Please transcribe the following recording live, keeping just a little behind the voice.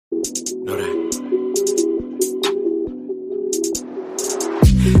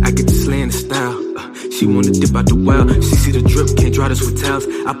I get to slaying the style. She wanna dip out the well. She see the drip, can't dry this with towels.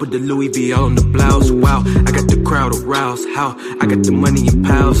 I put the Louis V all on the blouse. Wow, I got the crowd aroused. How? I got the money in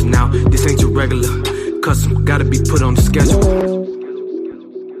piles. Now, this ain't your regular custom. Gotta be put on the schedule.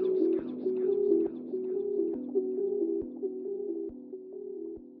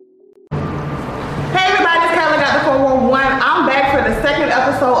 Hey everybody, it's Kyla got the 411. I'm back for the second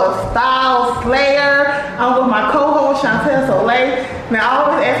episode of Style Slayer. I'm with my co-host Chantel Soleil. Now I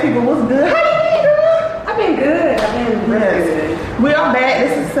always ask people what's good. How you been, girl? I've been good. Good. We are back.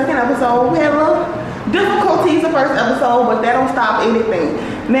 This is the second episode. We had a little difficulties the first episode, but that don't stop anything.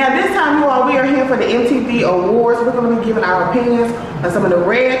 Now this time, you all, we are here for the MTV Awards. We're going to be giving our opinions on some of the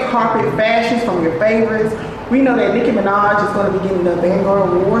red carpet fashions from your favorites. We know that Nicki Minaj is going to be getting the Vanguard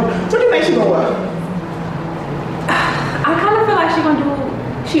Award. What do you think she's going to wear? I kind of feel like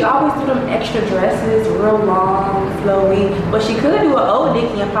she always do them extra dresses, real long, flowy. But she could do an old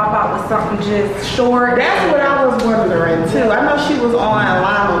Nicki and pop out with something just short. That's what I was wondering too. I know she was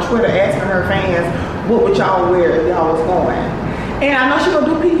online on Twitter asking her fans, what would y'all wear if y'all was going? And I know she gonna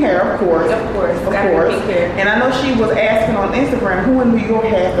do pink hair, of course. Of course. Pink hair. And I know she was asking on Instagram who in New York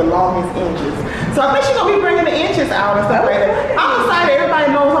has the longest inches. So I think she's gonna be bringing the inches out and stuff like that. I'm excited.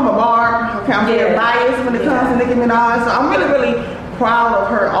 Everybody knows I'm a barb. Okay, I'm very biased when it comes to Nicki Minaj. So I'm really proud of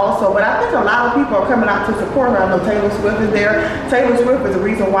her also. But I think a lot of people are coming out to support her. I know Taylor Swift is there. Taylor Swift is the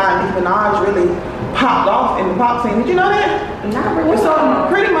reason why Nicki Minaj really popped off in the pop scene. Did you know that? Not really. So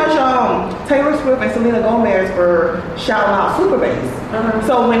pretty much Taylor Swift and Selena Gomez were shouting out Super Bass.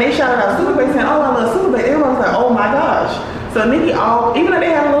 So when they shouted out Super Bass saying, oh, I love Super Bass, everyone was like, oh my gosh. So Nicki, even though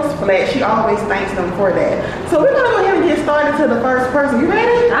they had a little splat, she always thanks them for that. So we're gonna go ahead and get started to the first person. You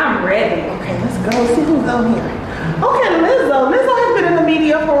ready? I'm ready. Okay, let's go see who's on here. Okay, Lizzo. Lizzo has been in the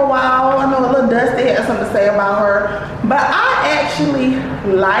media for a while. I know a little Dusty has something to say about her, but I actually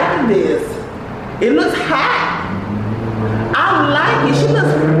like this. It looks hot. I like it. She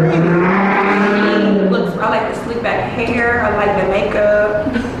looks pretty. I like the slick back hair. I like the makeup.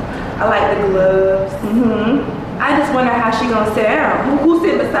 I like the gloves. I just wonder how she gonna sit down. Who's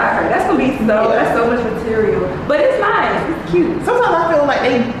sitting beside her? That's gonna be that's so much material. But it's nice. It's cute. Sometimes I feel like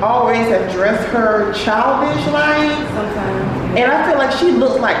they always have dressed her childish like. Sometimes. And I feel like she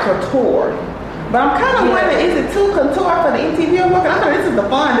looks like couture. But I'm kind of wondering, is it too couture for the MTV Award? I thought this is the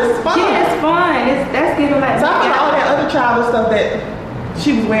fun. This is fun. Yeah, it's fun. That's giving like. So I feel like all that other childish stuff that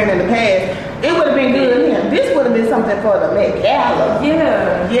she was wearing in the past, it would have been good here. This would have been something for the Met Gala.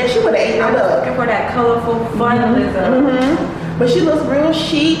 Yeah, she would have ate it up. Looking for that colorful fun Lizzo. But she looks real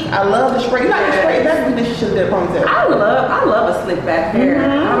chic. I love the straight. You like the straight back? You think she should have did a ponytail? I love a slick back hair.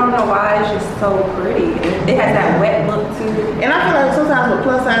 I don't know why, it's just so pretty. It has that wet look to it. And I feel like sometimes with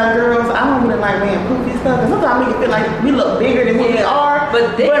plus size girls, I don't really like wearing poofy stuff. And sometimes we can feel like we look bigger than what we are.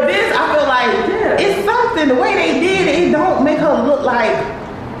 But this, I feel like it's something. The way they did it, it don't make her look like.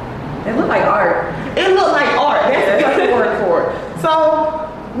 It look like art. It look like art. That's the perfect word for it. So,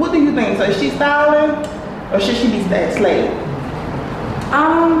 what do you think? So, is she styling, or should she be slayed? I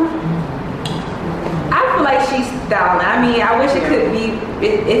feel like she's styling. I mean, I wish it could be.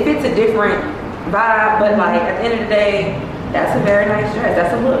 If it's a different vibe, but like at the end of the day, that's a very nice dress.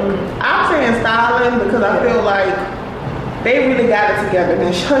 That's a look. I'm saying styling because I feel like they really got it together.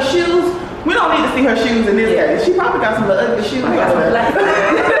 And her shoes, we don't need to see her shoes in this case. She probably got some ugly shoes.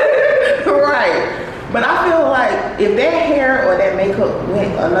 Right. But I feel like if that hair or that makeup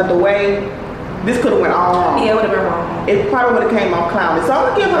went another way, this could have went all wrong. Yeah, it would have been wrong. It probably would have came off clowny. So I'm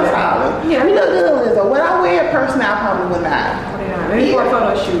gonna give her styling. Yeah, we look good, Lizzo. What I wear personally, I probably would not. Maybe for a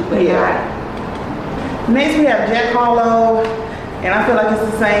photo shoot, but Next we have Jack Harlow. And I feel like it's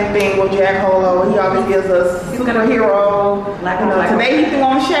the same thing with Jack Harlow. He always gives us superhero. Today he threw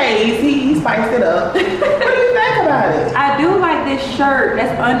on shades. He spiced it up. What do you think about it? I do like this shirt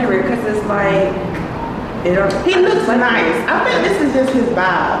that's under it because it's like he looks nice. I think this is just his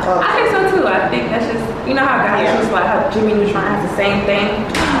vibe. I think so too. I think that's just how guys just like how Jimmy Neutron has the same thing.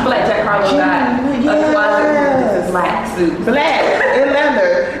 I feel like Jack Harlow got a closet with this black suit. Black and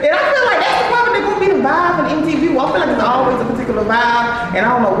leather. And I feel like that's probably gonna be the vibe in MTV. I feel like it's always a particular vibe, and I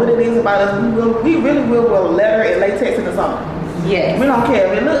don't know what it is about us. We really will wear leather and latex in the summer. Yes. We don't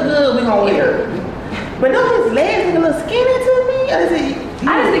care. If it look good, we gonna wear it. But don't his legs look a little skinny to me? Or is it?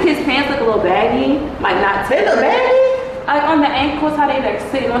 I just think his pants look a little baggy, like not. They look baggy. Like on the ankles, how they like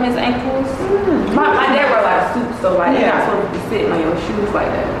sitting on his ankles. My dad wear a lot of suits, so like they're not supposed to be sitting on your shoes like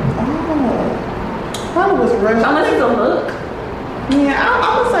that. Oh, probably was rushed. Unless it's a look. Yeah, I'm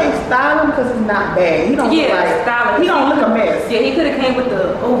gonna say styling because it's not bad. He don't look styling. He don't look a mess. Yeah, he could have came with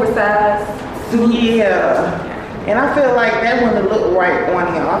the oversized suit. Yeah. And I feel like that wouldn't look right on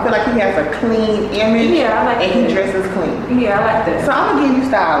him. I feel like he has a clean image. Yeah, I like and that. he dresses clean. Yeah, I like that. So I'm gonna give you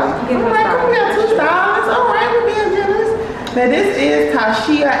styling. Give me Alright, styling. we got 2 stylists. Alright, we're being generous. Now this is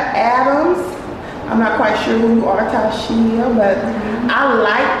Tashia Adams. I'm not quite sure who you are, Tashia, but I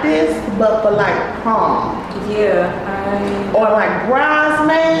like this, but for like prom. Yeah, Or like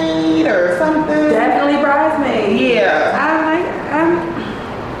bridesmaid or something. definitely bridesmaid. Yeah.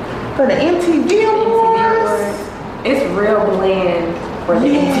 For the MTV Awards. It's real bland for the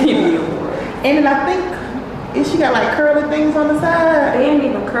MTV Awards. And then I think, she got like curly things on the side. They ain't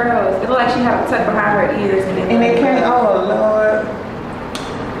even curls. It looked like she had a tuck behind her ears and They can't, oh Lord.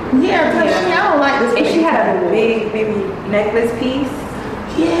 Yeah, Tashia, I don't like this. And she had a big baby necklace piece.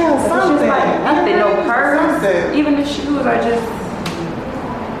 Yeah, It's something. just like nothing, no purse. Something. Even the shoes are just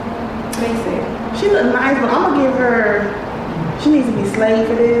basic. She look nice, but I'm gonna give her, she needs to be slayed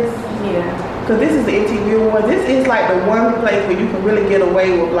for this. Yeah. Cause this is the MTV Awards. This is like the one place where you can really get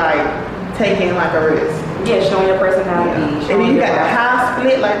away with like taking like a risk. Yeah, showing your personality. And then Showing you your got the high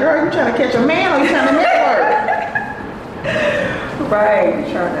split, like girl, you trying to catch a man or you trying to network? Right,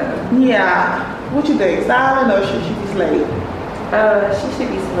 you trying to. Yeah. What you think? Silent or should she be slayed? She should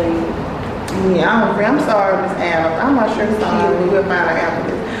be slayed. Yeah, I'm sorry, Miss Adams. I'm not sure who she is, but we'll find out after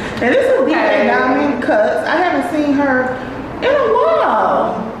this. And this is DJ Diamond Cuts. I haven't seen her in a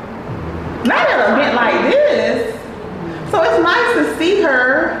while. Not at an event like this. So it's nice to see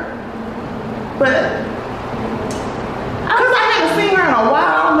her, but because I haven't seen her in a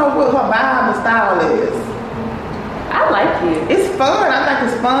while, I don't know what her vibe and style is. I like it. It's fun. I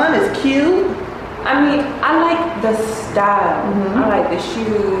think it's fun. It's cute. I mean, I like the style. I like the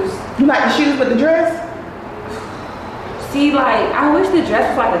shoes. You like the shoes with the dress? See, like, I wish the dress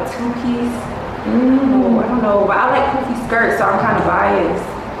was like a 2-piece. I don't know, but I like poofy skirts, so I'm kind of biased.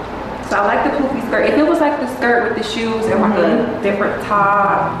 So I like the poofy skirt. If it was like the skirt with the shoes and like a different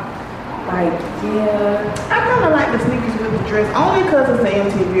top, like, yeah. I kind of like the sneakers with the dress, only because it's the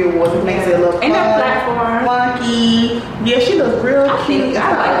MTV Awards. It makes it look And the fun, platform. funky. Yeah, she looks real cute.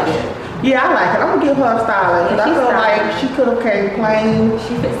 I like it. Yeah, I like it. I'm gonna give her a styling because I Yeah, she's feel like stylish. she could have came plain.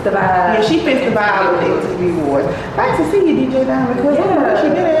 She fits the vibe. Yeah, she fits the vibe with the MTV Awards. Nice to see you, DJ Diamond. Because I don't know what she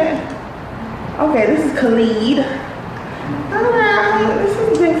did it. Okay, this is Khalid. Alright, this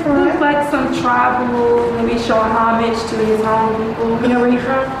is different. Looks like some tribal, maybe showing homage to his home people. You know where he's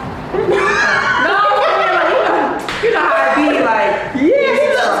from? No, you know how it be like. Yeah, he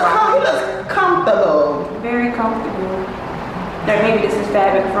looks comfortable. Very comfortable. Like maybe this is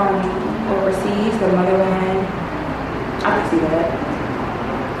fabric from overseas, the motherland. I can see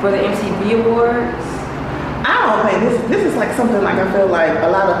that. For the MTV Awards. I don't think this is like something like I feel like a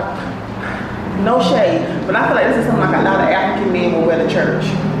lot of, no shade, but I feel like this is something like a lot of African men will wear to church.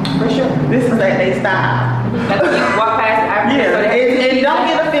 For sure. This is like their style. Like when you walk past Africa. Yeah, and don't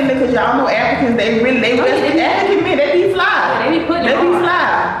get offended because y'all know Africans, they African men, they be fly. Yeah, they be putting They it be on.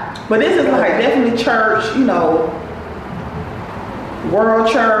 fly. But this is like definitely church, you know, world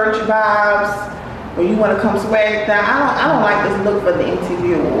church vibes, where you want to come swag down. I don't like this look for the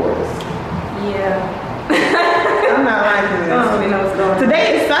MTV Awards. Yeah. I'm not liking this. I don't even know what's going on.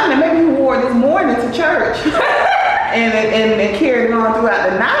 Today is Sunday. Maybe you wore this morning to church and carried it on throughout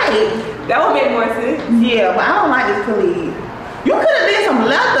the night. That would make more sense. Yeah, but I don't like this Khalid. You could have did some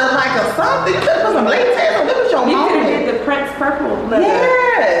leather like or something. You could have put some latex on. This was your You could have moment. did the Prince purple leather.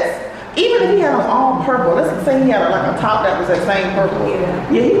 Yes. Even if he had on all purple, let's say he had like a top that was that same purple.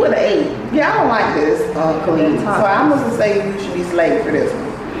 Yeah. Yeah, he would have ate. Yeah, I don't like this, Khalid. Good So top. I'm gonna say you should be slayed for this one.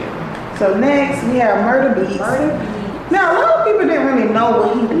 So next we have Murder Beats. Now a lot of people didn't really know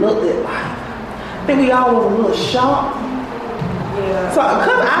what he looked like. I think we all was a little shocked. Yeah. So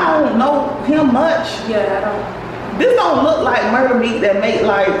cause I don't know him much, Yeah, I don't. this don't look like Murder Beats that make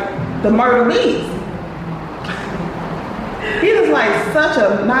like the Murder Beats. He is like such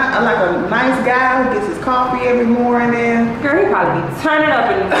a nice guy who gets his coffee every morning. Girl, he probably be turning up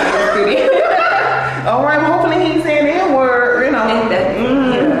in the studio. All right, well, hopefully he ain't saying the N-word, you know.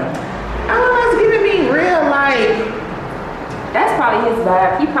 Yeah. I don't know, it's giving me real like. That's probably his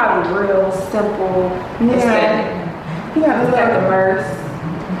vibe. He probably real simple. Yeah. He got a He's got the little. merce.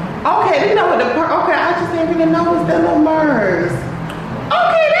 Okay, you know what okay, I just didn't really notice that little Murs.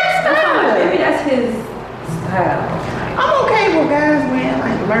 Okay, that's Maybe nice. that's his style. I'm okay with guys wearing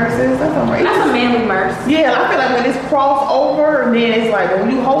like Merces. That's alright. That's a manly merce. Yeah, I feel like when it's crossed over, then it's like when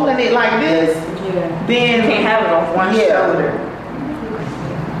you holding it like this, Yeah. then You can't have it on one shoulder.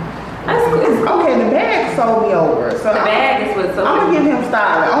 That's good. Okay, the bag sold me over. So The bag is what's so I'm gonna good. give him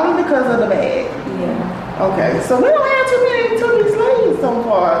styling only because of the bag. Yeah. Okay, so we don't have too many sleeves so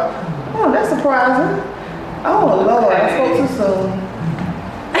far. Oh, that's surprising. Oh Lord, I Okay. spoke too soon.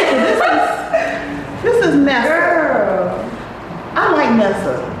 This is Nessa. Girl. I like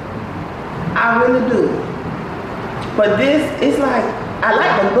Nessa. I really do. But this, it's like, I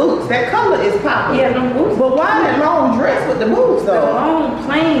like the boots. That color is popular. Yeah, them boots. But why that long dress with the boots The though? long,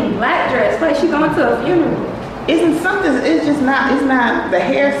 plain black dress. Like she going to a funeral. Isn't something, it's just not, it's not the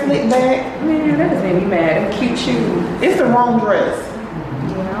hair slicked back. Man, that just made me mad. Them cute shoes. It's the wrong dress.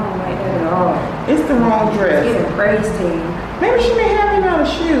 Yeah, I don't like that at all. It's the wrong dress. Get a praise team. Maybe she may have me out of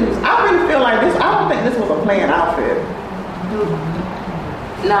shoes. I really feel like this, I don't think this was a planned outfit.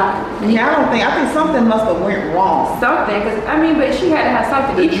 Nah. Yeah, I think something must have went wrong. Something, because I mean, but she had to have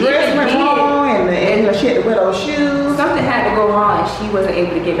something. The Even dress went did, wrong and she had to wear those shoes. something had to go wrong and she wasn't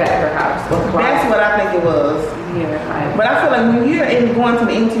able to get back to her house. That's what I think it was. Yeah, like, But I feel like when you're going to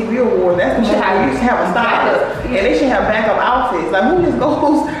the MTV Awards, that's when You should have- you should have a stylist. backup. And they should have backup outfits. Like who just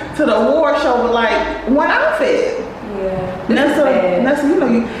goes to the award show with like one outfit? yeah. This is bad. Nessa, you know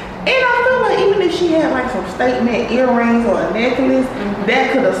you. And I feel like even if she had like some statement earrings or a necklace,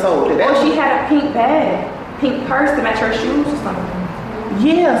 that could have sold it. Or she had a pink bag, pink purse to match her shoes or something.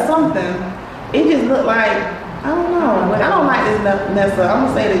 Yeah, something. It just looked like, I don't know. I don't like this Nessa. I'm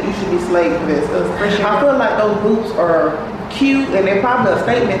gonna say that you should be slave for this. 'Cause For sure. I feel like those boots are cute and they're probably a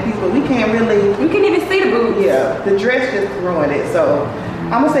statement piece, but we can't really. You can even see the boots. Yeah, the dress just ruined it. So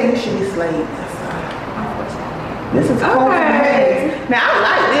I'm gonna say you should be slave. This is cool. Okay. Now I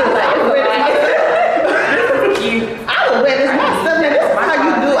like this. I like I would wear this. this. Cute. I would wear this myself. Now this is how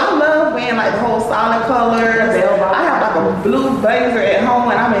you do. I love wearing like the whole solid colors. Bell bottom. I have like a blue blazer at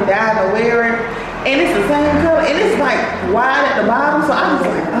home and I've been dying to wear it. And it's the same color and it's like wide at the bottom. So I'm just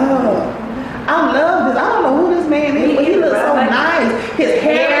like, oh, I love this. I don't know who this man is, but he looks so nice. His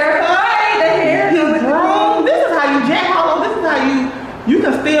hair, The hair. he's groomed. This is how you Jack Harlow. This is how you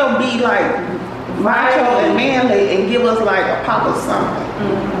can still be like macho and manly and give us like a pop of something.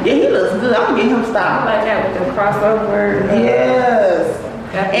 Yeah, he looks good. I'm gonna get him I style. like that with the crossover. Yes.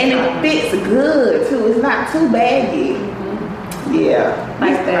 That's And nice. it fits good too. It's not too baggy. Yeah.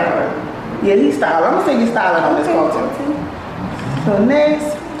 Like he's that. styling. Yeah, he's styling. I'm gonna say he's styling on this photo. So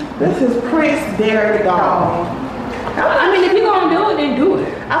next, this is Prince Derek Doll. I mean, if you're gonna do it, then do it.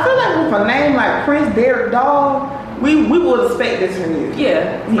 I feel like with a name like Prince Derek Doll, we would expect this from you.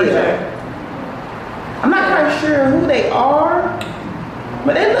 Yeah, for Yeah. sure. I'm not quite sure who they are,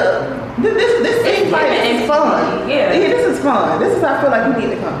 but they look. This seems like it's fun. Yeah. This is fun. This is how I feel like you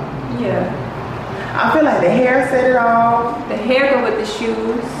need to come. Yeah. I feel like the hair set it off. The hair go with the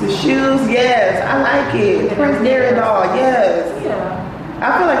shoes. The shoes, yes, I like it. Yeah, Prince Derek Doll, yes. Yeah.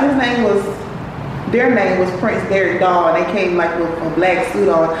 I feel like their name was Prince Derek Doll, and they came like with a black suit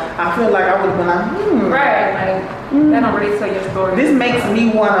on. I feel like I would have been like, Right. Like that don't really tell your story. This makes me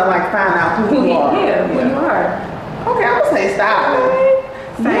wanna like find out who you are. Yeah, who you are. Okay, I'm gonna say styling.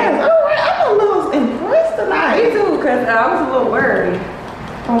 Same. Yes, all right. I'm a little impressed Me tonight. too, because I was a little worried.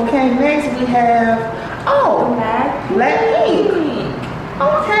 Okay, next we have Blackpink. I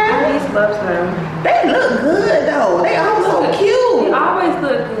Okay, just love them. they look good though. They all so They cute. always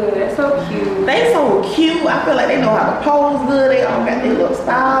look good. They're so cute. They so cute. I feel like they know how to pose good. They all got their little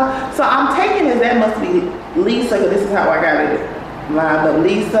style. So I'm taking it that must be Lisa, because this is how I got it lined up.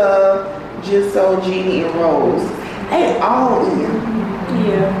 Lisa, Jisoo, Jeannie, and Rose. They all in.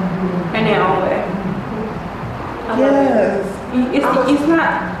 Yeah. And their own way. I love it. Yes. It's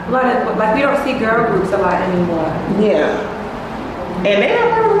not a lot of, like, we don't see girl groups a lot anymore. Yeah. And they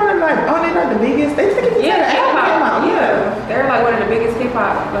are one of like, oh, they're not the biggest. They think it's Yeah, the hip album came out. hop. Yeah. They're like one of the biggest hip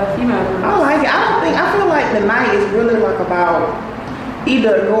hop female groups. I like it. I feel like the night is really like about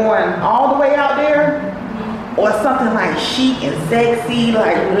either going all the way out there or something like chic and sexy,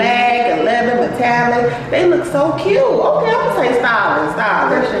 like black and leather, metallic. They look so cute. Okay, I'm gonna say styling.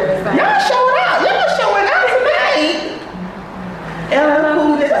 For sure, styling. Y'all showing out. Y'all showing out tonight. LL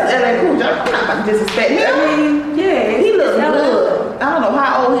Cool J. That's LL Cool J. I'm not about to disrespect him. I mean, yeah. He looks it's good. I don't know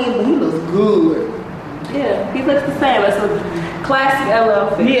how old he is, but he looks good. Yeah, he looks the same. It's a classic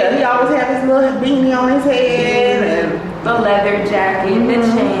LL fit. Yeah, he always have his little beanie on his head and The leather jacket, the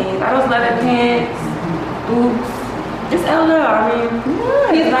chains, all those leather pants, boots. It's LL. I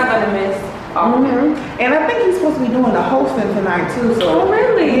mean, he's not gonna miss. And I think he's supposed to be doing the hosting tonight too. So Oh,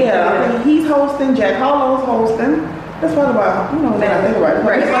 really? Yeah, I think he's hosting. Jack Harlow's hosting. That's what about that I think about it.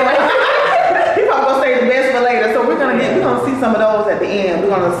 He's probably gonna say the best for later. So we're gonna see some of those at the end. We're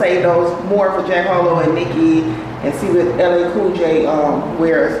gonna save those more for Jack Harlow and Nicki and see what LA Cool J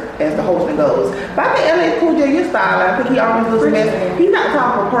wears as the hosting goes. But I think LA Cool J, your style, I think he always looks a mess. He's not the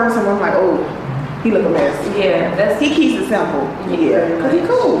type of person where I'm like, oh, he look a mess. Yeah, He keeps it simple. Yeah, because he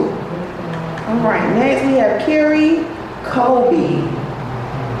cool. All right, next we have Carrie Colby.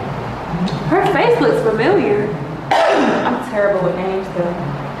 Her face looks familiar. I'm terrible with names though.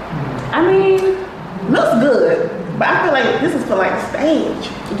 I mean, looks good, but I feel like this is for like stage.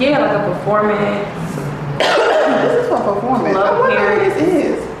 Yeah, like a performance. This is for performance. I wonder who this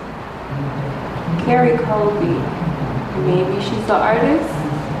is. Carrie Colby. Maybe she's an artist.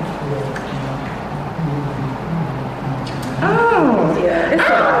 Oh, yeah. It's I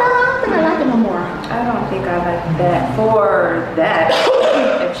don't know. I don't think I like it no more. I don't think I like that. For that,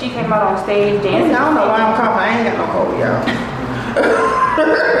 if she came out on stage dancing, I don't know why I'm coughing. I ain't got no cold, y'all.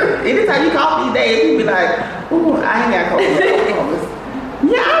 Anytime you cough these days, you be like, ooh, I ain't got cold.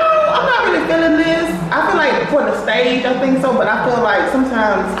 Yeah, I'm not really feeling this. I feel like for the stage, I think so, but I feel like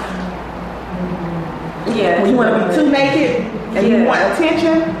sometimes when you want to be too naked and you want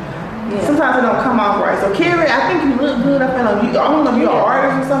attention, sometimes it don't come off right. So Carrie, I think you look good. I feel like I don't know if you're an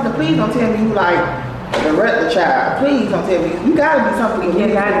artist or something. Please don't tell me you like the regular child. Please don't tell me. You gotta be something.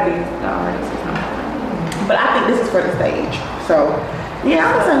 You gotta be an artist or something. But I think this is for the stage. So yeah,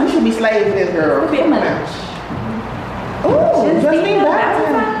 I'm saying you should be slaves to this girl. Pretty much. Ooh, Justine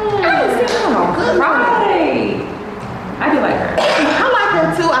Bateman. I ain't seen her on Good Friday. I do like her. I like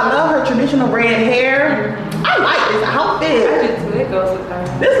her too. I love her traditional red hair. I like this outfit. I do too. It goes with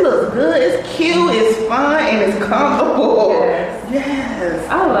her. This looks good. It's cute. It's fun and it's comfortable. Yes. Yes.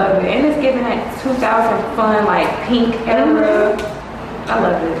 I love it, and it's giving that 2000 fun like pink era. I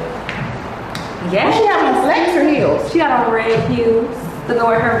love it. Yeah. She have on flats or heels? She got on red heels to go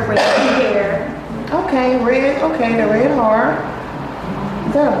with her red hair. Okay, red. Okay, the red heart.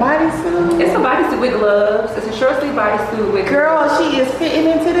 Is that a bodysuit? It's a bodysuit with gloves. It's a short sleeve bodysuit with Girl, she is fitting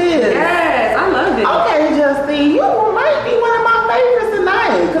into this. Yes, I love it. Okay, Justine, you might be one of my favorites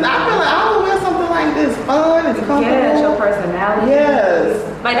tonight. Because I feel like I would wear something like this fun. It's comfortable. Yes, your personality. Yes.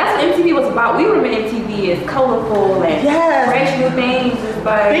 Like that's what MTV was about. We remember MTV as colorful and fresh new things. It's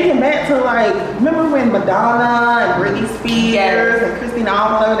like thinking back to like, remember when Madonna and Britney Spears and Christina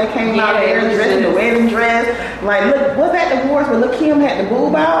Aguilera, they came out there dressed in the wedding dress. Like, look, was that the awards where Lil' Kim had the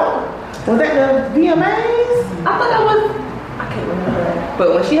boob out? Was that the VMAs? I thought that was, I can't remember.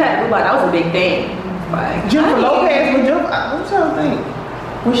 But when she had the boob out, that was a big thing. Like Jennifer Lopez with Jennifer, I'm trying to think.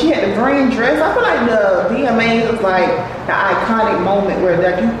 When she had the green dress, I feel like the VMAs was like the iconic moment where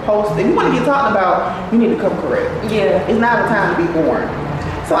like you post, if you want to get talked about, you need to come correct. Yeah. It's not a time to be born.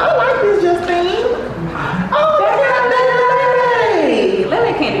 So I like this, Justine. Oh, look at Lily.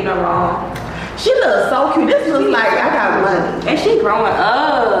 Lily can't do no wrong. She looks so cute. This looks like I got money. And she growing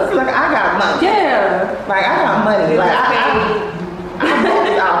up. This looks like I got money. Yeah. Like I got money. Like I bought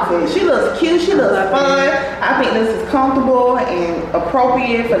this outfit. She looks cute. She looks fun. I think this is comfortable and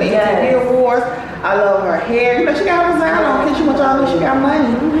appropriate for the MTV Awards. I love her hair. You know, she got her design on because she wants y'all to know she got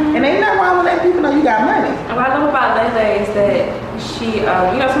money. And ain't nothing wrong with letting people know you got money. What I love about Lele is that she,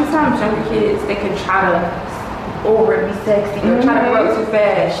 you know, sometimes younger kids, they can try to over be sexy or try to grow up too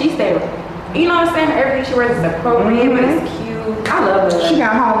fast. She stayed, you know what I'm saying? Everything she wears is appropriate, but it's cute. I love her. She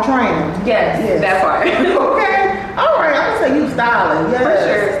got home training. Yes, that part. Okay. All right, I'm gonna say you styling. Yes. For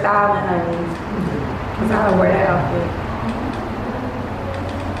sure, styling, honey. Cause I would wear that outfit.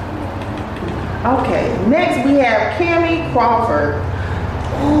 Okay, next we have Cammy Crawford.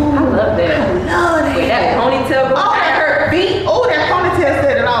 Ooh, I love that. I love that. With that ponytail going at her feet. Oh, that ponytail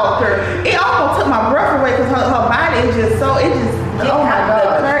said it all. It almost took my breath away because her body is just so, it just, oh my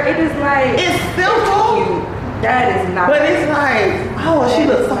God. It is like, it's simple. That is not. But it's like, oh, she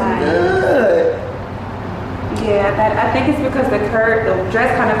looks so good. Yeah, I think it's because the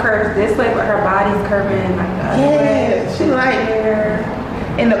dress kind of curves this way, but her body's curving like the other way. Yeah, she like hair.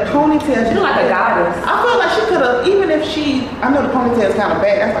 And the ponytail, she look like a goddess. I feel like she could have, even if she, I know the ponytail is kind of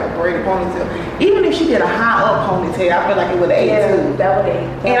bad, that's like a braided ponytail. Even if she did a high up ponytail, I feel like it would age too. That would age.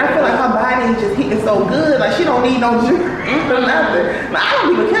 And I feel like her body is just hitting so good, like she don't need no jewelry or nothing. Like, I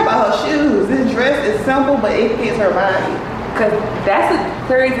don't even care about her shoes. This dress is simple, but it fits her body. Cause that's a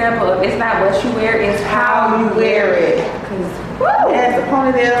clear example of it's not what you wear, it's how you wear it. Cause that's the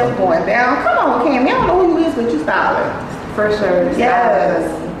ponytail going down. Come on, Cam. I don't know who you is, but you styling. For sure. Yes.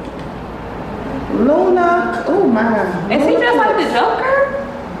 Luna. Oh my. Is he just like the Joker?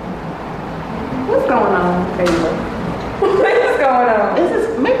 What's going on, Taylor? What's going on? Is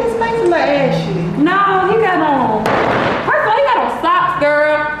this maybe his face a little ashy? No, he got on. First of all, he got on socks,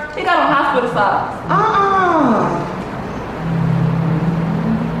 girl. He got on hospital socks.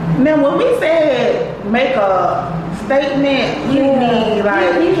 Now when we said make a statement, you need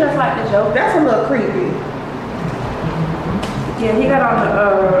like he's just like the Joker. That's a little creepy. Yeah, he got on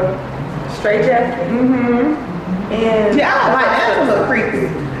the straight jacket. And yeah, I like that's a little creepy.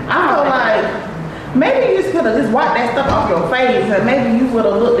 I feel like Maybe you just could have just wiped that stuff off your face, and maybe you would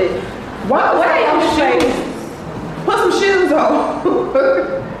have looked at. What are your shoes? Put some shoes on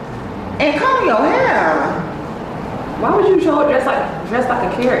and comb your hair. Why would you show up dressed like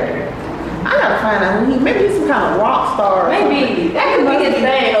a character? I gotta find out maybe he's some kind of rock star. Maybe that could be his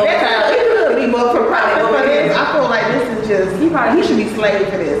thing. It could be, but for this, I feel like this is just he should be slaved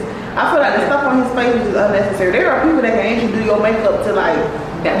for this. I feel like the stuff on his face is unnecessary. There are people that can actually do your makeup to like.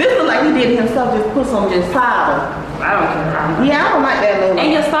 This looks like he did it himself. Just put some powder. I don't care. Yeah, I don't like that look. And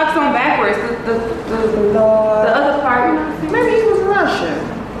your socks on backwards. The other part. Maybe he was Russian.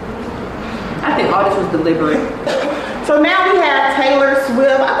 I think all this was deliberate. So now we have Taylor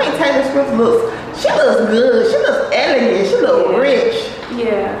Swift. I think Taylor Swift looks good. She looks elegant. She looks rich.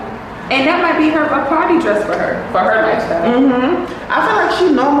 Yeah. And that might be a party dress for her lifestyle. I feel like she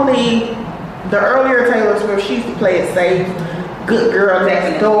normally, the earlier Taylor Swift, she used to play it safe, good girl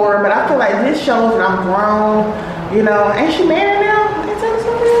next door. But I feel like this shows that I'm grown, you know. Ain't she married now? Ain't Taylor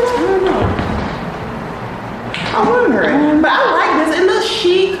Swift married? I don't know. I'm wondering. But I like this. It looks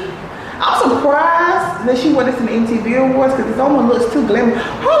chic. I'm surprised that she won this in the MTV Awards because it almost looks too glamorous.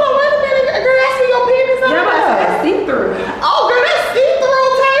 Hold on, wait a minute, girl. I see your penis on there. That's see-through. Oh, girl, that's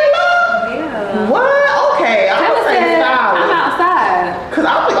see-through, Taylor. Yeah. What? Okay, I'm gonna say stylish. I'm outside. Cause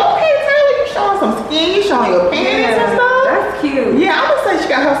I was like, okay, Taylor, you showing some skin, you showing your panties and stuff. That's cute. Yeah, I'm gonna say she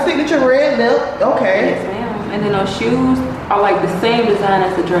got her signature red lip. Okay. Yes, ma'am. And then those shoes are like the same design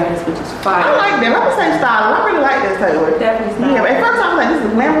as the dress, which is fire. I like them. I'm gonna say stylish. I really like this, Taylor. Definitely stylish. Yeah, at first I was like, this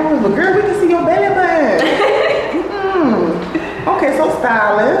is glamorous, but girl, we can see your belly button. Okay, so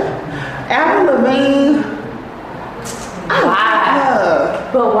stylish. Avril Lavigne. Why?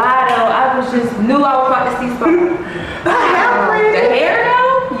 But why though? I knew I was about to see something. The hair pretty. The hair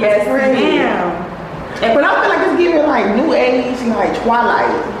though? Yes, ma'am. But I feel like it's giving like new age, like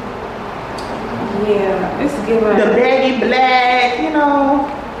Twilight. Yeah, it's giving the baggy black, you know.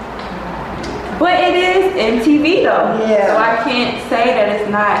 But it is MTV though. Yeah. So I can't say that it's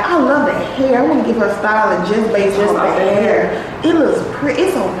not. I love the hair. I want to give her styling just based on the hair. It looks pretty.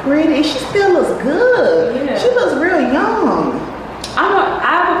 It's so pretty. She still looks good. Yeah. She looks real young. I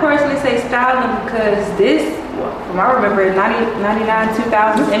would personally say styling because this, from I remember 99,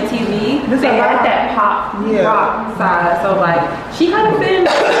 2000s MTV, they had that pop rock side. So like, she kind of been.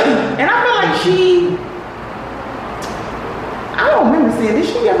 And I feel like I don't remember seeing, did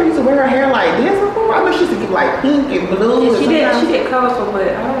she ever used to wear her hair like this before? I know she used to get like pink and blue. Yeah, she did colorful,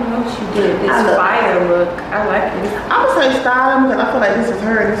 but I don't know if she did this fire look. I like it. I would say styling because I feel like this is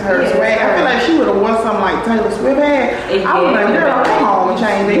her and this is her swag. I feel like she would have worn something like Taylor Swift had. I would like, girl, come on and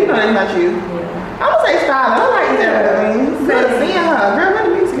change it. You know that's not you. Yeah. I would say styling. I like everything. Good seeing her. Girl, where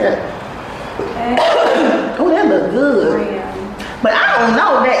the music at? Oh, that look good. Yeah. But I don't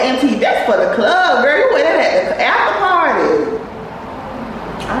know that MTV, that's for the club, girl. You wear that at the after party.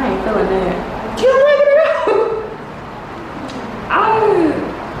 I ain't feeling that. You don't like it at all?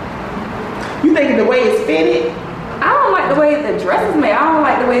 You thinking the way it's fitted? I don't like the way the dress is made. I don't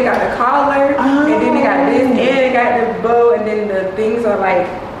like the way it got the collar, and then it got this, and it got the bow, and then the things are like,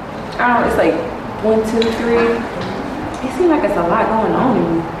 I don't know, it's like 1, 2, 3. It seems like it's a lot going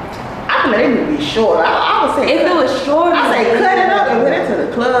on. I feel like it need to be short. I would say if it was short, I say cut it up and wear it to the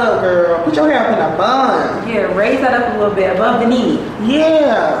club, girl. Put your hair up in a bun. Yeah, raise that up a little bit above the knee.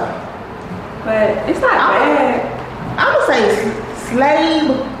 Yeah. But it's not bad. I would say slave.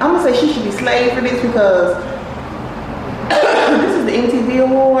 I'm gonna say she should be slave for this because this is the MTV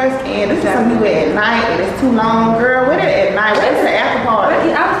Awards and this is something you wear at night and it's too long, girl. Wear it at night. Wear it to the after party.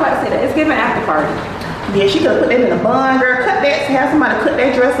 I was about to say that. It's giving after party. Yeah, she could have put that in a bun, girl. Cut that, have somebody cut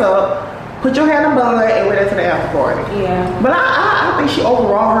that dress up, put your hair in a bun, and wear that to the after party. Yeah. But I think she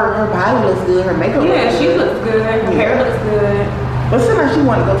overall, her body looks good, her makeup looks good. Yeah, she looks good, her hair looks good. But sometimes she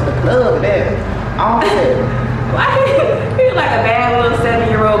want to go to the club and that. All that. Why he's like a bad little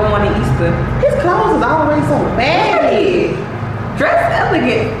 7-year-old going to Easter. His clothes is always so baggy. Dress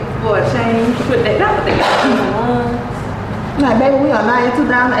elegant for a change. Put that, not what they got on. Like, baby, we are 92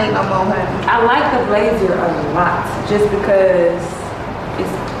 down, ain't no more, honey. I like the blazer a lot, just because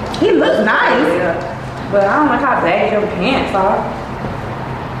he looks nice. Yeah. But I don't like how baggy them pants are.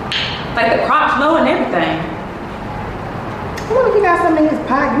 Like the crotch low and everything. I wonder if he got something in his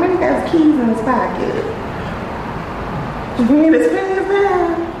pocket. Maybe he got his keys in his pocket. Bring his pants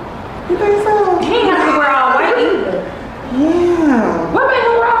down. You think so? He ain't have to wear all white either. Yeah. What made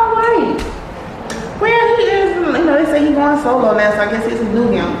him wear all white? Well, he is, you know, they say he's going solo now, so I guess it's a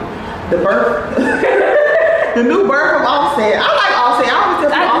new him. The birth. The new birth of Offset. I like Offset. I always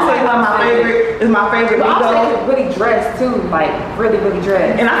tell Offset definitely one of my favorite. It's my favorite. But also, he's really dressed too, like really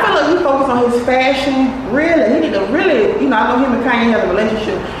dressed. And I feel like he focused on his fashion. Really, he need to really, you know, I know him and Kanye have a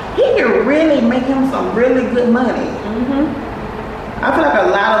relationship. He can really make him some really good money. I feel like a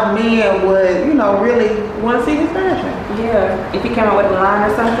lot of men would, you know, really want to see his fashion. Yeah, if he came out with a line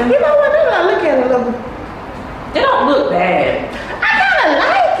or something. You know what? Now that I look at it a little. They don't look bad. I kind of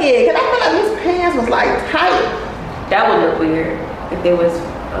like it because I feel like his pants was like tight. That would look weird if there was.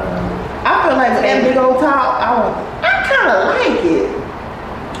 I feel like with that big old top, I kind of like it.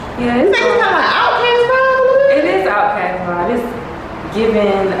 Yeah, You think it's kind of like Outkast vibe a little bit? It is Outkast vibe. It's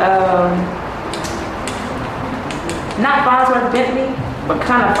giving not Farnsworth Bentley, but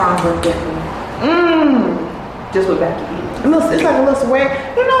kind of Farnsworth Bentley. Just with Becky. It's like a little swag.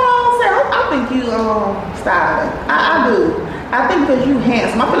 You know what I'm saying? I think you styling. I do. I think because you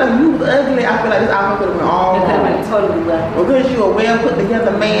handsome. I feel like you was ugly. I feel like this outfit could have been all It could have wrong. been totally left. Because you a well put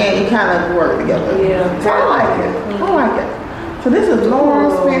together man, you kind of work together. Yeah. So I like it. I like it. So this is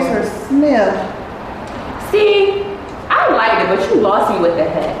Lauren Spencer Smith. See, I liked it, but you lost me with the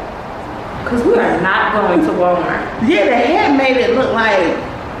hat. Because we are not going to Walmart. Yeah, the hat made it look like,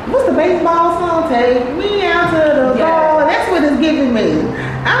 what's the baseball song? Take me out to the ball. That's what it's giving me.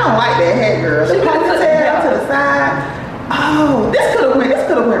 I don't like that hat, girl. The ponytail to the side. Oh, this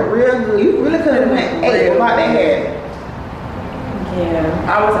could have went real good. You really could have went 8 without that hat.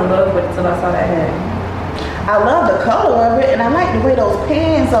 Yeah, I was in love with it until I saw that hat. I love the color of it, and I like the way those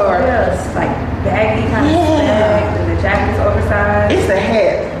pants are. Yes, like baggy kind of bags, and the jacket's oversized. It's the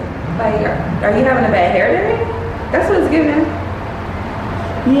hat. Like, are you having a bad hair day? That's what it's giving.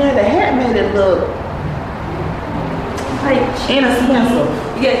 Yeah, the hat made it look Like inexpensive.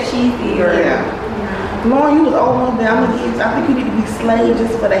 Yeah, cheesy or Lauren, you was old enough that I think you need to be slave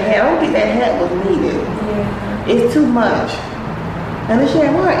just for the hat. I don't think that hat was needed. Yeah. It's too much. And then she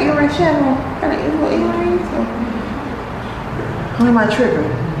had what? Earrings? She had kind of earrings? Or am I tripping?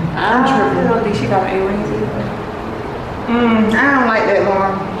 I'm tripping. I don't think she got earrings either. I don't like that,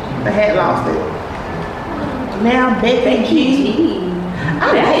 Lauren. The hat lost it. Now Becky G. I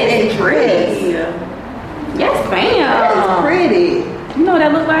like that dress. Yes, ma'am. That is pretty. You know what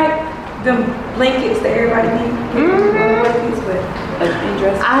that look like? Them blankets that everybody needs.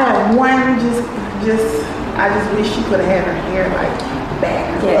 I have one I just wish she could have had her hair like back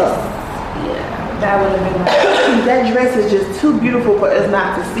up. Yeah, that would have been nice. That dress is just too beautiful for us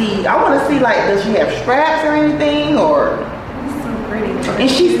not to see. I want to see, like, does she have straps or anything, or? It's so pretty. And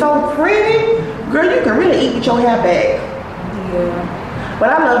she's so pretty. Girl, you can really eat with your hair back. Yeah. But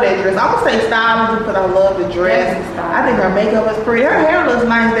I love that dress. I'm gonna say styling because I love the dress. I think her makeup is pretty. Her hair looks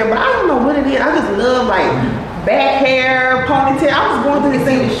nice there, but I don't know what it is. I just love like back hair, ponytail. I was going through this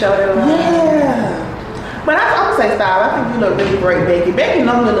thing to show that. Yeah. But I would say style. I think you look really great, Becky. Becky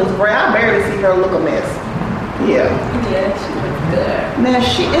normally looks great. I barely see her look a mess. Yeah. Yeah, she looks good. Now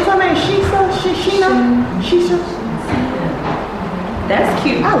is her name Sheena? That's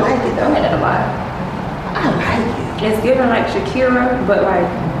cute. I like it though. I like that a lot. I like it. It's giving like Shakira, but like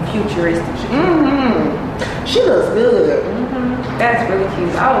futuristic Shakira. She looks good. That's really cute.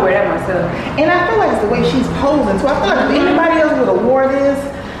 I would wear that myself. And I feel like it's the way she's posing too. I feel like if anybody else would have wore this,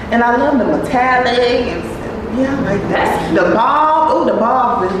 and I love the metallic and I like that. The bob, the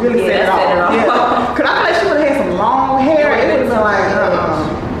bob is really set it off. Yeah. Cause I feel like she would have had some long hair. It would have been like,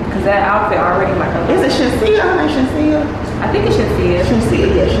 Cause that outfit already like. Is it Shenseea? Her name Shenseea? I think it Shenseea.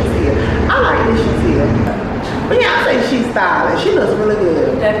 Shenseea. I like this Shenseea. But yeah, I say she's stylish. She looks really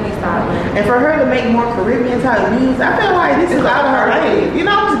good. Definitely stylish. And for her to make more Caribbean type music, I feel like this is out of her lane. You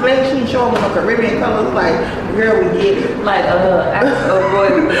know, I'm just glad she didn't show up with no Caribbean colors. Like, girl, we get it. Like, boy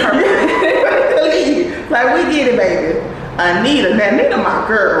with the purple. Like, we get it, baby. Anita, now Anita, my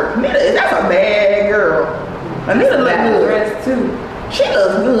girl. Anita, that's a bad girl. Anita looks good. Dress too. She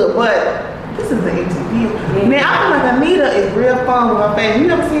looks good, but this is the MTV. Now, I feel like Anita is real fun with her face.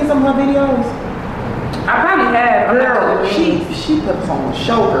 You ever seen some of her videos? I probably have. Girl, she puts on a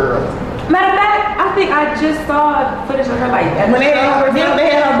show, girl. Matter of fact, I think I just saw footage of her like that. When they had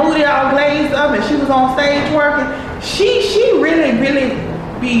her booty all glazed up and she was on stage working, she really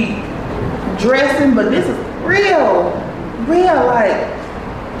be dressing, but this is real like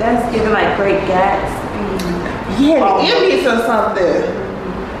that's giving like Great Gatsby. Yeah, the Emmys or something.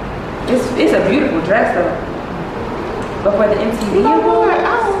 It's a beautiful dress though. But for the MTV, you know what?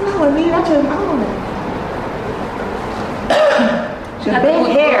 I don't know, Anita. I don't know. The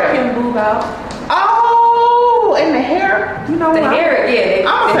big hair. Kim Boob out. Oh, and the hair. You know the what? Hair, yeah.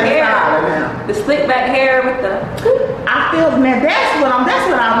 I'm gonna say hair, now. The slick back hair with the. I feel now that's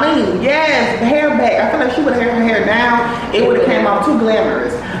what I mean. Yes, the hair back. I feel like she would have had her hair down. It would have came off too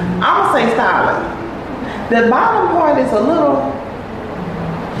glamorous. I'm gonna say styling. The bottom part is a little.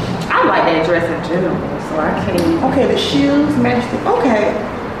 I like that dress in general, so I can't. Okay, the shoes match the. Okay.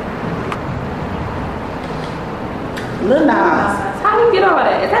 Lil Nas. How do you get all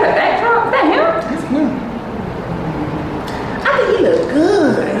that? Is that a backdrop? Is that him? That's him. I think he look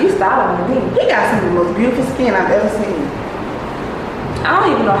good. You styling me. He got some of the most beautiful skin I've ever seen. I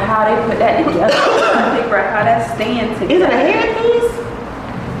don't even know how they put that together. I figure out how that stands Is together. it a hairpiece?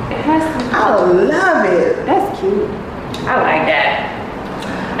 It has to. I love it. That's cute. I like that.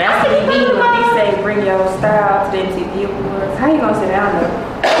 That's what I think he mean he when he put say bring your style to the MTV Awards. How you gonna sit down though?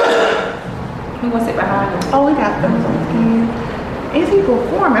 Who gonna sit behind him? Oh, we got those on skin. Is he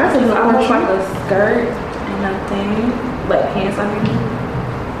performing? That's a It's good almost like question. a skirt and nothing, but pants underneath.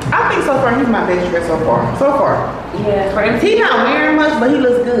 I think so far he's my best dress so far. So far. Yeah, for MTV. He not wearing much, but he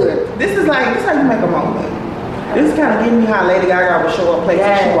looks good. This is how you make a moment. This is kind of giving me how Lady Gaga would show up places.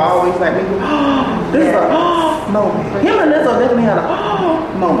 Yes. She would always like me. This is a moment. Him and Lizzo definitely had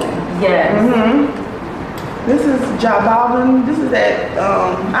a moment. Yes. This is Ja Balvin. This is that.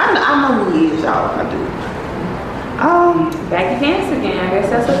 I know who he is, y'all. I do. Baggy pants again. I guess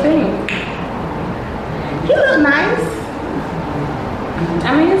that's a thing. He look nice.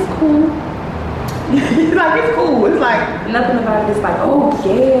 I mean, it's cool. It's cool. It's like Nothing about it is like, oh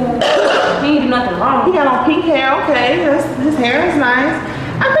yeah. He ain't do nothing wrong. he got on pink hair. Okay, his hair is nice.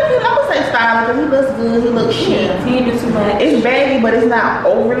 I think I'm gonna say styling because he looks good. He looks chic. Yeah, he ain't do too much. It's baggy, but it's not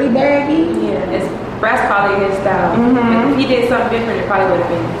overly baggy. Yeah, that's probably his style. If he did something different, it probably would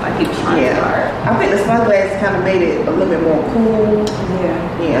have been like he was trying to start. I think the sunglasses kind of made it a little bit more cool. Yeah.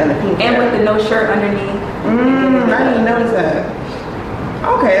 Yeah, and the pink And hair. with the no shirt underneath. I didn't notice that.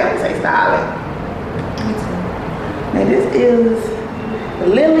 Okay, I'm gonna say styling. Me too. Now this is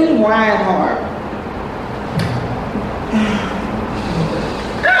Lily Reinhart.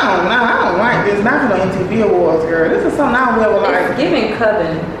 I don't like this. Not for the MTV Awards, girl. This is something I wear with It's like. giving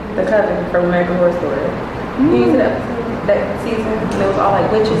Coven, the Coven from American Horror Story. You see that season? And it was all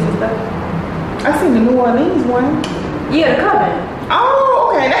like witches and stuff. I seen the New Orleans one. Yeah, the Coven.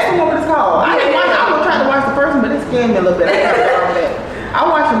 Oh, okay, that's the one what it's called. I didn't watch. I was trying to watch the first one, but it scared me a little bit. I got to go on that. I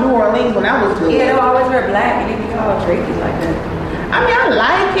watched the New Orleans when that was good. Yeah, they always wear black and they be called Drakey like that. I mean, I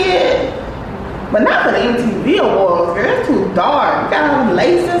like it, but not for the MTV Awards, girl. It's too dark. You got all the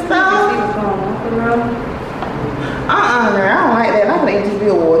lace and You stuff. see what's going on for real? Girl, I don't like that. Not for the MTV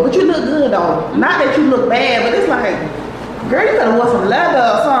Awards. But you look good though. Not that you look bad, but it's like, girl, you could have worn some leather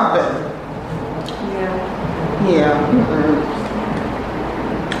or something. Yeah. Yeah.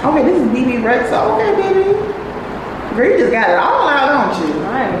 Okay, this is BB Rexa. Okay, baby. Girl, you just got it all out, don't you?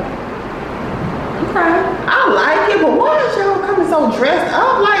 Right. Okay. I like it, but why is y'all coming so dressed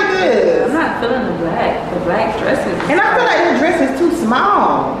up like I'm this? not feeling the black dresses. And I feel like the dress is too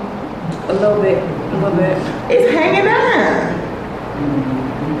small. a little bit. It's hanging down.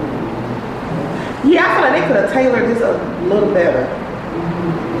 Yeah, I feel like they could have tailored this a little better.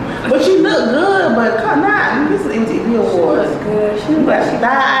 But you look good, but come on, this is MTV Awards. Looks good. She You looks got like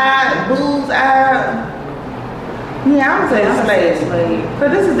thigh, boobs out. Yeah, I'm saying slave.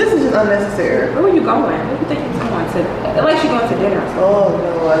 But this is just unnecessary. Where were you going? Where do you think you're going to? Like she's going to dinner. Oh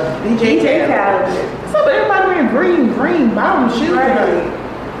Lord, DJ Khaled. So everybody wearing green bottom shoes. Right.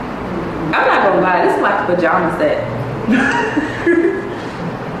 I'm not gonna lie, this is like a pajama set.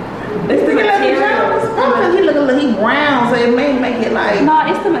 It's the material. Because he brown, so it may make it like. No,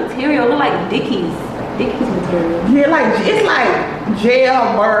 it's the material. It look like Dickies. Dickies material. Yeah, it's like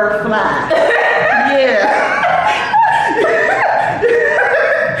jailbird fly. Yeah.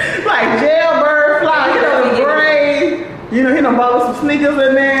 Like jailbird fly, gray. He done bought some sneakers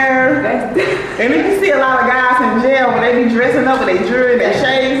in there. And if you see a lot of guys in jail when they be dressing up with their jewelry, their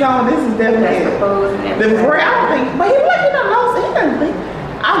shades on, this is definitely the gray. I don't think, but he doesn't think.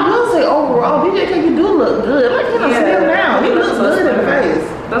 I will say overall, DJ K, you do look good. Like slim down. He looks good in the face.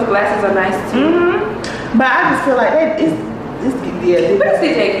 Those glasses are nice too. But I just feel like it's Where's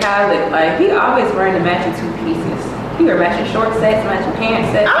DJ Khaled? Like he always wearing the matching two pieces. He wear matching short sets, matching pants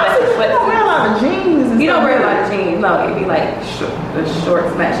sets. Honestly, he don't wear a lot of jeans. He don't wear a lot of jeans. No, it'd be like the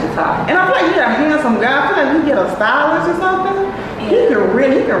shorts matching top. And I feel like you got a handsome guy. I feel like you get a stylist or something. He can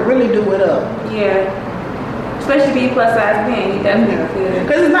really do it up. Yeah. Especially being plus size man, he definitely could.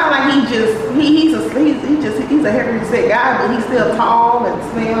 Cause it's not like he's a heavy set guy, but he's still tall and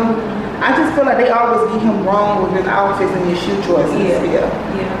slim. I just feel like they always get him wrong with his outfits and his shoe choices.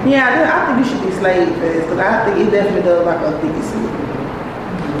 Yeah. I think you should be slaved for this, cause I think it definitely does like a thicky suit.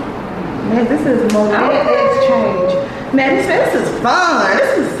 Man, this is Monet Exchange. Man, this is fun.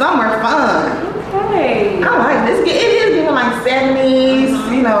 This is summer fun. Okay. I like this. It is giving like 70s,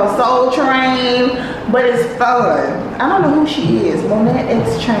 Soul Train, but it's fun. I don't know who she is. Monet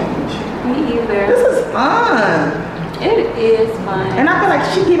Exchange. Me either. This is fun. It is fun. And I feel like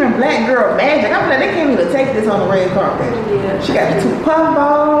she giving black girl magic. I feel like they can't even take this on the red carpet. Yeah. She got the 2 puff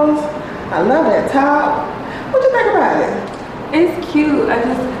balls. I love that top. What you think about it? It's cute.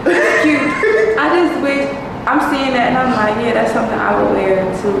 It's cute. I just wish, I'm seeing that and I'm like, yeah, that's something I would wear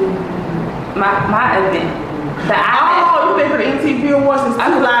to my event. You think for the MTV Awards is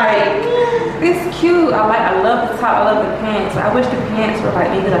too like, it's cute. I love the top, I love the pants. I wish the pants were like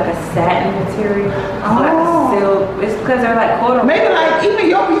maybe like a satin material, like a silk. It's because they're like quarter. Maybe like even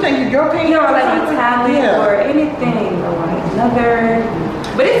you think your pants or like metallic or anything or like leather.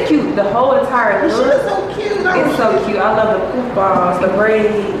 But it's cute. The whole entire look. She looks so cute. It's so cute. I love the poof balls, the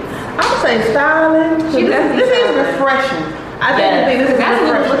braids. I would say styling. This is refreshing. I think this is that's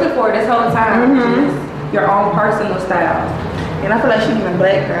what I was looking for this whole time. Your own personal style. And I feel like she's in a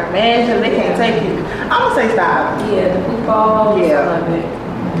black girl. Man, they can't take you. I'm gonna say styling. Yeah, the poof balls. Yeah. I love it.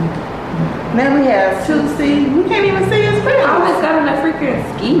 Then we have Tootsie. We can't even see his face. I always got on that freaking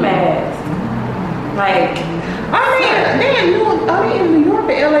ski mask. Like, I mean, in New York,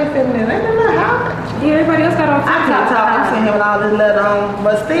 the LA feminine, they don't know how. Yeah, everybody else got on TikTok. I'm seeing him with all this leather on,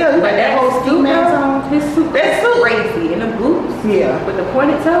 but still, you got that whole ski mask on. His suit, that's crazy. And the boots, with the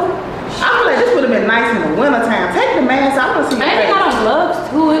pointed toe. I feel like this would have been nice in the wintertime. Take the mask. I want to see your face. And they got on gloves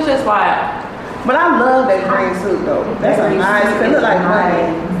too. It's just like. But I love that green suit though. That's a nice. It look like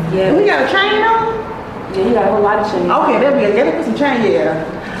money. Yeah. We got a chain on. Yeah, he got a whole lot of chains. Okay, there we go. Get it put some chain. Yeah.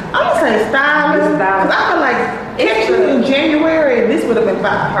 I'm gonna say styling. Cause I feel like actually in January this would have been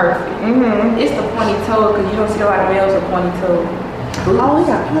perfect. It's the pointy toe because you don't see a lot of males with pointy toe. Oh, we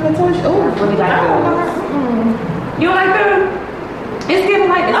got pointy toe. Oh, I really like those. You don't like them? It's getting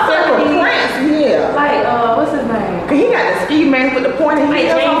like the 70s. Like what's his name? He got the ski mask with the pointy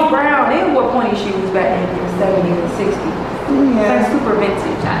heels. James Brown. They wore pointy shoes back in the 70s and 60s. Yeah. It's like super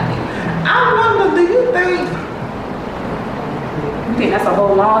vintage, I think. I wonder, do you think? You think that's a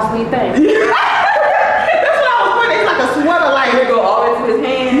whole long sleeve thing? That's what I was putting. It's like a sweater, like it go all into his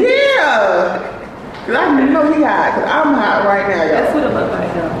hand. Yeah. Cause I know he hot. Cause I'm hot right now, y'all. That's what it looked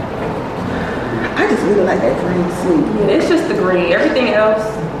like, though. I just really like that green suit. Yeah, it's just the green. Everything else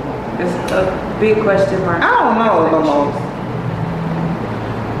is a big question mark. I don't know no more.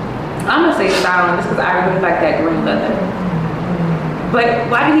 I'm gonna say styling just because I really like that green leather. But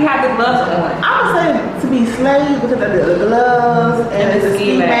why did he have the gloves on? I would say to be slave because of the gloves and the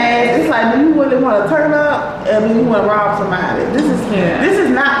ski mask. It's like, do you really want to turn up and do you want to rob somebody? This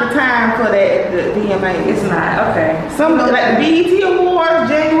is not the time for that. The VMAs. It's not. Okay. Some like the BET Awards,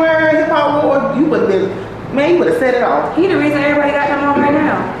 January Hip Hop Awards. You would have, man, you would have set it off. He the reason everybody got them on right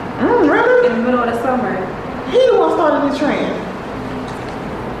now. Really? In the middle of the summer. He the one started the trend.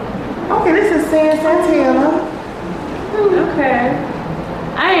 Okay, this is San Santana. Okay.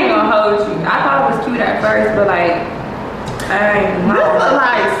 I ain't gonna hold you. I thought it was cute at first, but like, I ain't. This look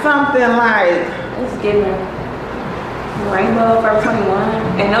like something like. It's giving Rainbow Forever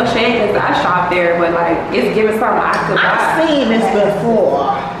 21. And no shade, cause I shop there, but like, it's giving something I could buy. I've seen this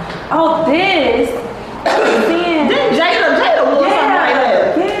before. Oh, this. Then Jada wore something like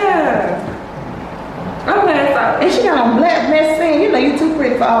that. Yeah. Okay, so. And she got on black messing. You know, you too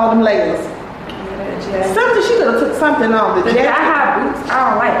pretty for all them layers. Yeah. Something she could have took something on the jacket. High boots, I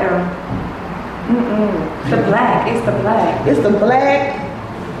don't like them. The black, it's the black. It's the black.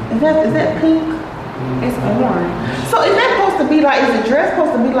 Is that pink? It's orange. So is that supposed to be like? Is the dress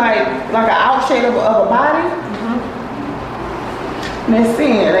supposed to be like an outshade of a body? Let's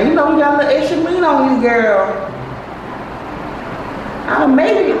see. You know you got a little extra meat on you, girl.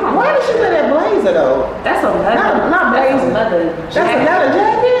 Maybe. Why did she wear that blazer though? That's a leather. Not blazer. That's a leather jacket. That's a leather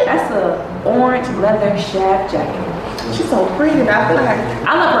jacket? That's a orange leather shaft jacket. She's so pretty. I feel like.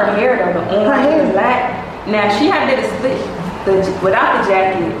 I love her hair though. The orange and black. Now she had did a split without the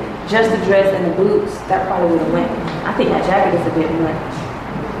jacket, just the dress and the boots. That probably would have went. I think that jacket is a bit much.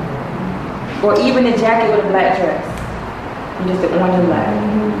 Or even the jacket with a black dress. And just the orange and black.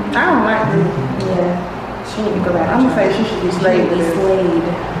 I don't like this. Yeah. She need to go back. I'm gonna say she should be slayed.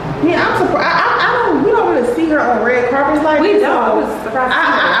 Yeah, I'm surprised. We don't really see her on red carpets like we this. don't. So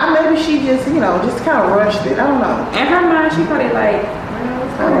maybe she just, just kind of rushed it. I don't know. In her mind, she probably like,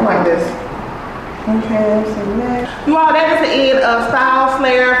 I don't like this. Okay, so yeah. You all, that is the end of Style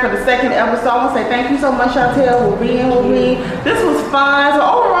Slayer for the second episode. I want to say thank you so much, Chantel, for being with me. This was fun. So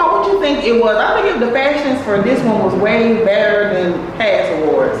overall, what do you think it was? I think the fashions for this one was way better than past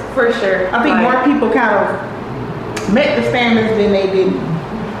awards. For sure. I think more people kind of met the standards than they did.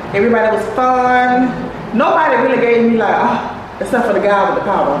 Everybody was fun. Nobody really gave me like, Except for the guy with the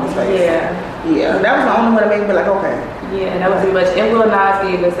powder on his face. Yeah, that was the only one that made me like, okay. Yeah, that was too much. And Lil Nas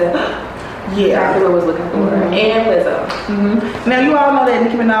gave us exactly what I was looking for. And Lizzo. Now, you all know that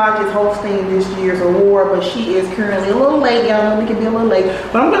Nicki Minaj is hosting this year's award, but she is currently a little late. Y'all know Nicki be a little late.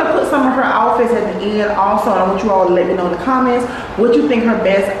 But I'm going to put some of her outfits at the end also, and I want you all to let me know in the comments what you think her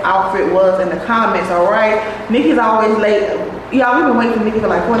best outfit was in the comments, all right? Nicki's always late. Y'all, we've been waiting for Nicki for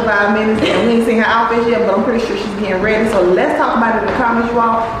like 45 minutes and we ain't seen her outfits yet, but I'm pretty sure she's getting ready. So let's talk about it in the comments, you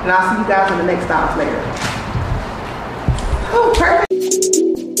all, and I'll see you guys in the next styles later. Oh, perfect.